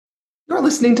You're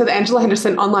listening to the Angela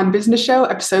Henderson Online Business Show,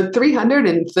 episode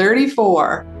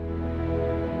 334.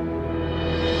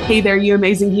 Hey there, you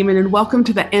amazing human, and welcome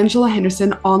to the Angela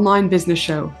Henderson Online Business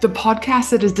Show, the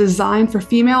podcast that is designed for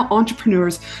female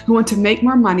entrepreneurs who want to make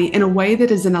more money in a way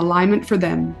that is in alignment for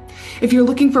them. If you're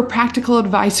looking for practical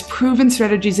advice, proven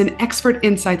strategies, and expert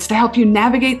insights to help you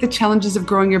navigate the challenges of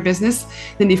growing your business,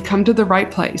 then you've come to the right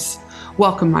place.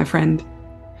 Welcome, my friend.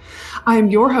 I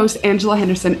am your host, Angela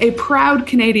Henderson, a proud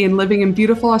Canadian living in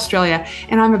beautiful Australia,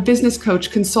 and I'm a business coach,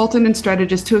 consultant, and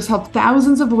strategist who has helped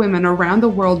thousands of women around the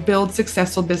world build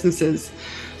successful businesses.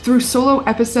 Through solo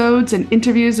episodes and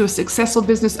interviews with successful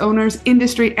business owners,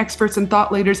 industry experts, and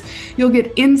thought leaders, you'll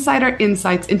get insider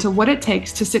insights into what it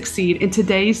takes to succeed in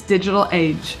today's digital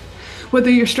age. Whether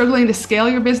you're struggling to scale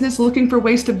your business, looking for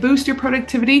ways to boost your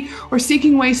productivity, or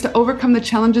seeking ways to overcome the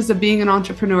challenges of being an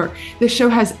entrepreneur, this show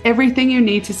has everything you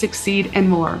need to succeed and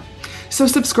more. So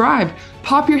subscribe,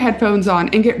 pop your headphones on,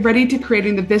 and get ready to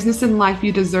creating the business and life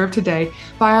you deserve today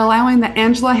by allowing the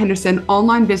Angela Henderson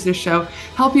Online Business Show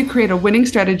help you create a winning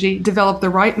strategy, develop the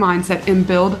right mindset, and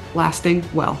build lasting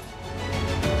wealth.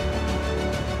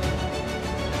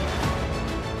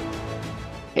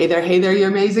 Hey there, you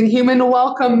amazing human.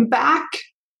 Welcome back.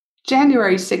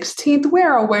 January 16th.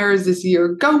 Where is this year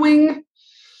going?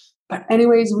 But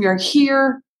anyways, we are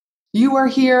here. You are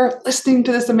here listening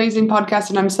to this amazing podcast,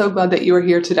 and I'm so glad that you are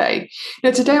here today.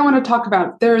 Now, today I want to talk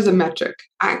about there is a metric.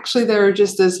 Actually, there is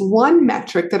just this one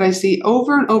metric that I see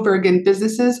over and over again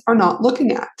businesses are not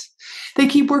looking at. They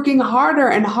keep working harder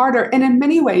and harder, and in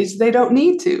many ways, they don't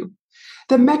need to.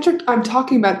 The metric I'm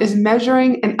talking about is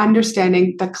measuring and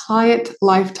understanding the client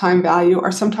lifetime value, or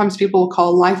sometimes people will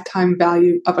call lifetime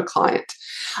value of a client.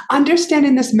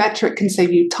 Understanding this metric can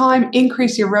save you time,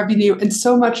 increase your revenue, and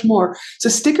so much more. So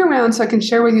stick around so I can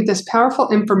share with you this powerful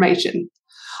information.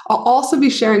 I'll also be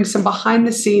sharing some behind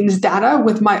the scenes data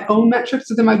with my own metrics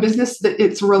within my business that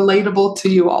it's relatable to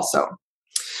you also.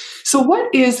 So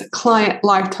what is client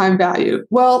lifetime value?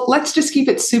 Well, let's just keep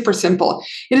it super simple.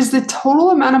 It is the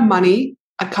total amount of money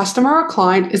a customer or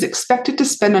client is expected to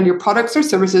spend on your products or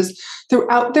services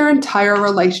throughout their entire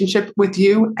relationship with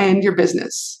you and your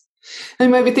business. And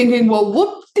you might be thinking, well,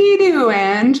 whoop-dee-doo,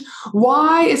 and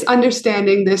why is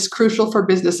understanding this crucial for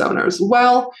business owners?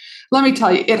 Well, let me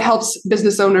tell you, it helps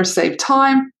business owners save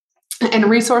time and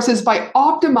resources by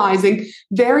optimizing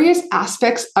various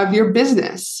aspects of your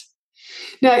business.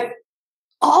 Now,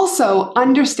 also,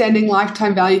 understanding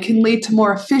lifetime value can lead to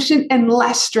more efficient and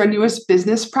less strenuous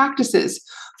business practices.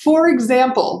 For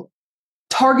example,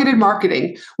 targeted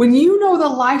marketing. When you know the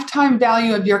lifetime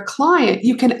value of your client,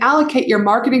 you can allocate your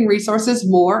marketing resources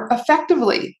more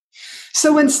effectively.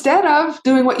 So instead of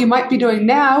doing what you might be doing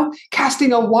now,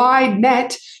 casting a wide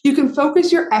net, you can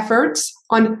focus your efforts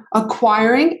on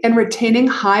acquiring and retaining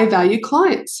high-value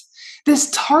clients.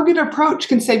 This target approach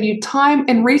can save you time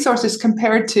and resources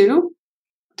compared to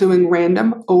doing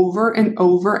random over and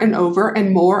over and over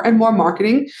and more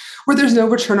marketing where there's no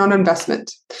return on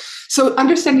investment. So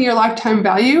understanding your lifetime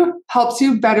value helps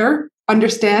you better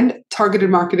understand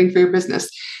targeted marketing for your business.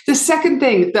 The second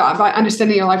thing that by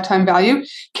understanding your lifetime value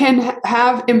can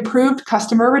have improved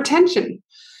customer retention.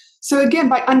 So again,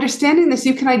 by understanding this,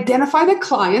 you can identify the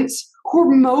clients who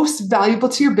are most valuable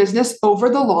to your business over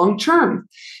the long term.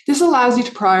 This allows you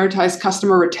to prioritize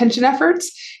customer retention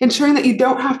efforts, ensuring that you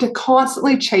don't have to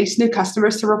constantly chase new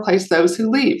customers to replace those who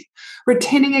leave.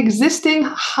 Retaining existing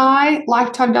high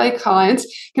lifetime value clients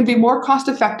can be more cost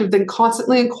effective than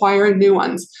constantly acquiring new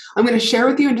ones. I'm going to share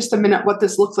with you in just a minute what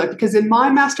this looks like, because in my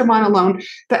mastermind alone,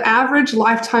 the average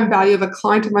lifetime value of a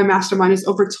client in my mastermind is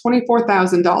over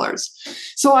 $24,000.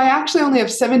 So I actually only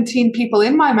have 17 people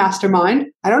in my mastermind.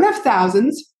 I don't have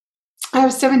thousands. I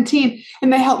have 17,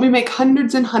 and they help me make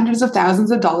hundreds and hundreds of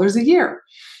thousands of dollars a year.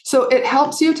 So it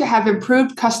helps you to have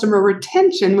improved customer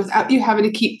retention without you having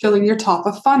to keep filling your top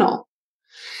of funnel.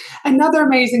 Another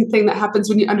amazing thing that happens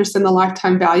when you understand the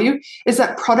lifetime value is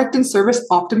that product and service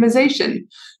optimization.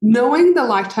 Knowing the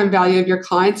lifetime value of your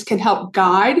clients can help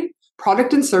guide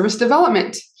product and service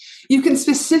development. You can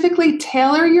specifically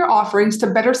tailor your offerings to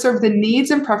better serve the needs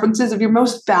and preferences of your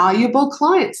most valuable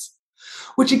clients.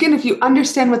 Which again, if you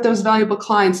understand what those valuable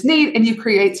clients need and you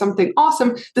create something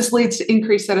awesome, this leads to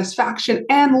increased satisfaction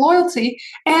and loyalty,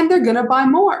 and they're going to buy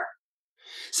more.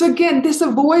 So again, this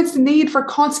avoids the need for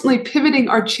constantly pivoting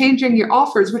or changing your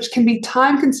offers, which can be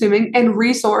time consuming and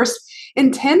resource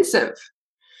intensive.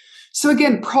 So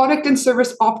again, product and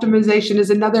service optimization is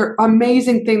another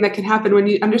amazing thing that can happen when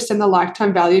you understand the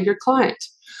lifetime value of your client.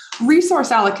 Resource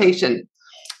allocation.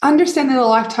 Understanding the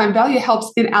lifetime value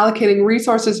helps in allocating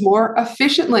resources more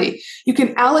efficiently. You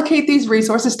can allocate these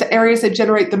resources to areas that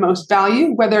generate the most value,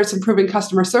 whether it's improving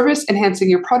customer service, enhancing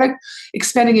your product,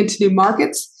 expanding into new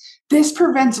markets. This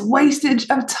prevents wastage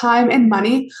of time and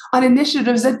money on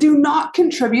initiatives that do not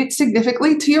contribute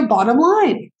significantly to your bottom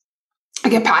line. I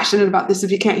get passionate about this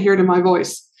if you can't hear it in my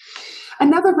voice.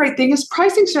 Another great thing is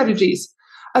pricing strategies.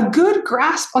 A good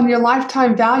grasp on your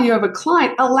lifetime value of a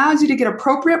client allows you to get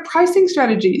appropriate pricing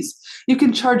strategies. You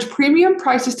can charge premium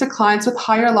prices to clients with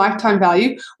higher lifetime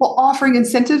value while offering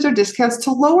incentives or discounts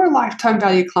to lower lifetime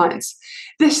value clients.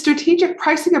 This strategic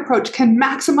pricing approach can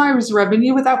maximize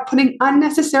revenue without putting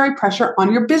unnecessary pressure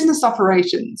on your business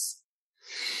operations.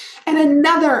 And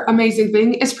another amazing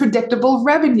thing is predictable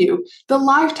revenue. The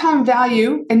lifetime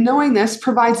value, and knowing this,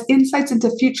 provides insights into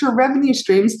future revenue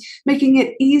streams, making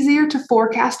it easier to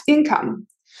forecast income.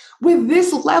 With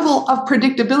this level of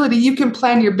predictability, you can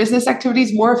plan your business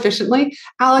activities more efficiently,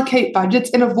 allocate budgets,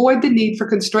 and avoid the need for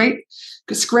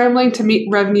scrambling to meet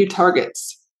revenue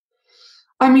targets.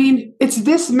 I mean, it's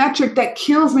this metric that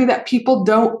kills me that people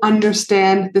don't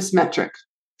understand this metric.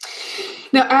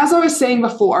 Now, as I was saying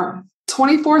before,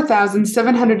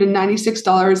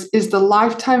 $24,796 is the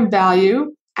lifetime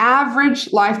value,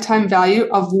 average lifetime value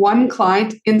of one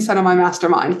client inside of my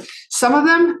mastermind. Some of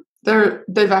them,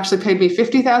 they've actually paid me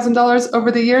 $50,000 over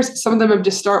the years. Some of them have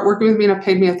just started working with me and have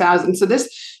paid me $1,000. So this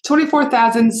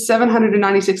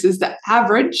 $24,796 is the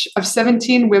average of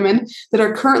 17 women that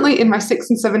are currently in my 6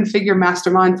 and 7 figure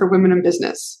mastermind for women in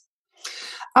business.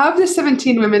 Of the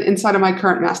 17 women inside of my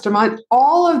current mastermind,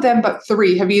 all of them but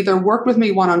 3 have either worked with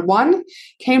me one-on-one,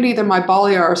 came to either my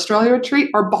Bali or Australia retreat,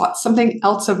 or bought something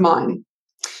else of mine.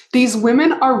 These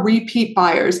women are repeat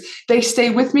buyers. They stay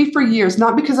with me for years,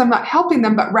 not because I'm not helping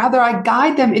them, but rather I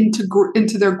guide them into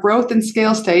their growth and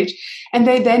scale stage, and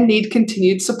they then need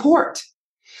continued support.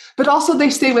 But also they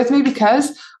stay with me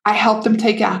because I help them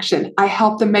take action. I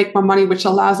help them make more money, which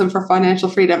allows them for financial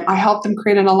freedom. I help them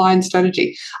create an aligned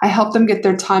strategy. I help them get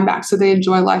their time back so they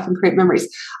enjoy life and create memories.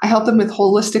 I help them with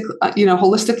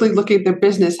holistically looking at their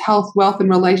business, health, wealth,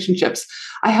 and relationships.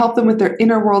 I help them with their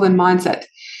inner world and mindset.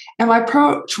 And my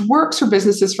approach works for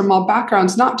businesses from all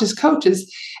backgrounds, not just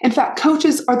coaches. In fact,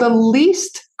 coaches are the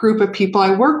least group of people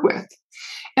I work with.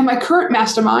 In my current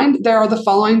mastermind, there are the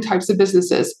following types of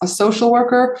businesses: a social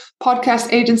worker,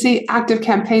 podcast agency, active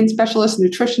campaign specialist,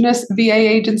 nutritionist, VA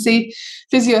agency,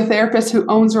 physiotherapist who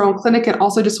owns her own clinic and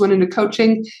also just went into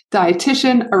coaching,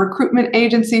 dietitian, a recruitment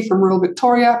agency from rural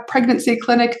Victoria, pregnancy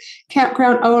clinic,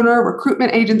 campground owner,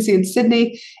 recruitment agency in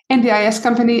Sydney, NDIS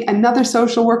company, another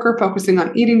social worker focusing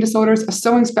on eating disorders, a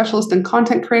sewing specialist and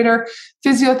content creator,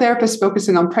 physiotherapist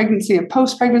focusing on pregnancy and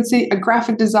post-pregnancy, a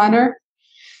graphic designer.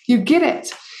 You get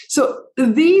it. So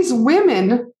these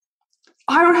women,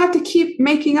 I don't have to keep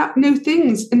making up new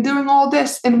things and doing all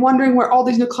this and wondering where all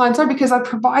these new clients are, because I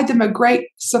provide them a great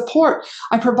support.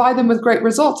 I provide them with great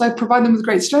results. I provide them with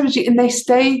great strategy, and they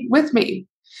stay with me.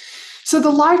 So the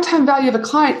lifetime value of a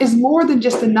client is more than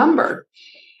just a number.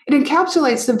 It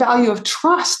encapsulates the value of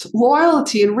trust,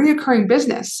 loyalty, and reoccurring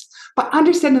business. By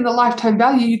understanding the lifetime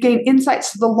value, you gain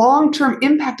insights to the long-term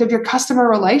impact of your customer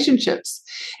relationships.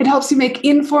 It helps you make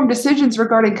informed decisions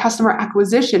regarding customer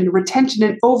acquisition, retention,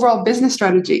 and overall business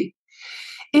strategy.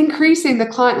 Increasing the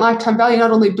client lifetime value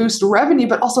not only boosts revenue,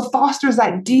 but also fosters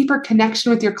that deeper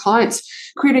connection with your clients,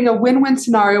 creating a win-win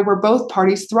scenario where both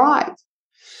parties thrive.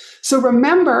 So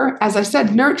remember, as I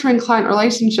said, nurturing client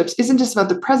relationships isn't just about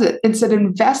the present. It's an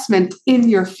investment in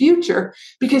your future,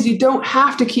 because you don't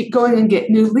have to keep going and get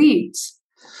new leads.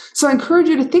 So I encourage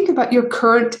you to think about your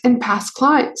current and past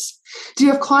clients. Do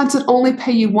you have clients that only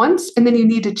pay you once and then you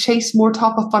need to chase more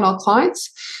top of funnel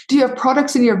clients? Do you have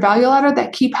products in your value ladder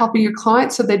that keep helping your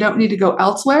clients so they don't need to go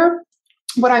elsewhere?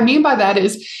 What I mean by that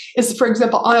is for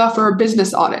example, I offer a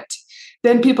business audit.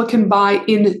 Then people can buy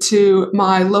into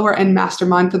my lower end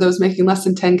mastermind for those making less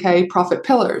than 10K profit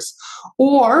pillars.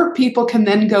 Or people can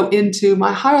then go into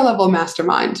my higher level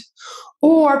mastermind.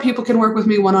 Or people can work with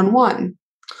me one-on-one.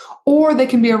 Or they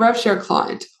can be a rev share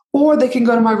client. Or they can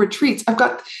go to my retreats. I've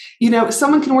got,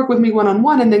 someone can work with me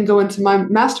one-on-one and then go into my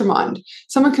mastermind.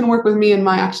 Someone can work with me in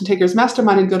my Action Takers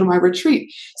mastermind and go to my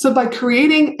retreat. So by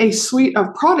creating a suite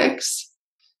of products,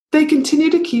 they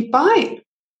continue to keep buying.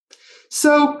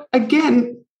 So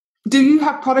again, do you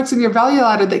have products in your value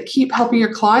ladder that keep helping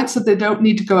your clients so they don't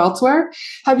need to go elsewhere?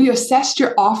 Have you assessed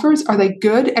your offers? Are they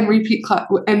good and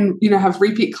have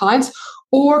repeat clients?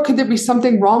 Or could there be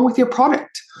something wrong with your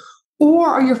product? Or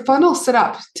are your funnels set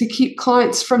up to keep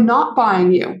clients from not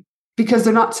buying you because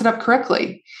they're not set up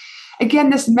correctly?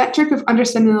 Again, this metric of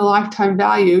understanding the lifetime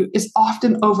value is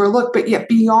often overlooked, but yet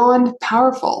beyond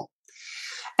powerful.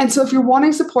 And so if you're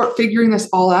wanting support figuring this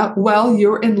all out, well,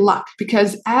 you're in luck,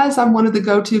 because as I'm one of the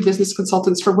go-to business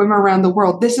consultants for women around the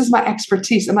world, this is my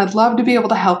expertise. And I'd love to be able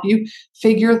to help you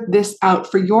figure this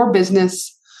out for your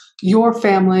business, your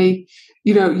family,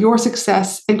 your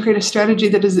success, and create a strategy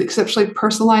that is exceptionally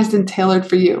personalized and tailored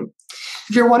for you.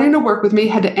 If you're wanting to work with me,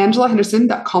 head to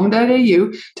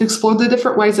angelahenderson.com.au to explore the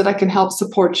different ways that I can help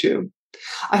support you.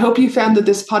 I hope you found that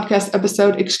this podcast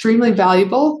episode extremely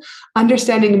valuable.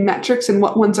 Understanding metrics and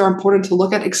what ones are important to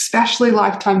look at, especially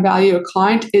lifetime value of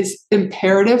client, is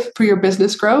imperative for your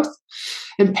business growth,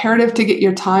 imperative to get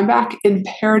your time back,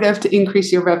 imperative to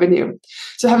increase your revenue.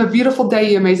 So have a beautiful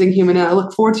day, you amazing human, and I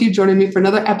look forward to you joining me for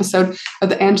another episode of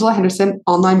the Angela Henderson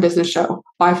Online Business Show.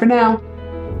 Bye for now.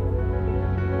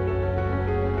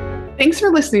 Thanks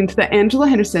for listening to the Angela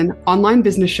Henderson Online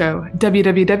Business Show,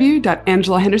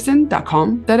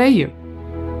 www.angelahenderson.com.au.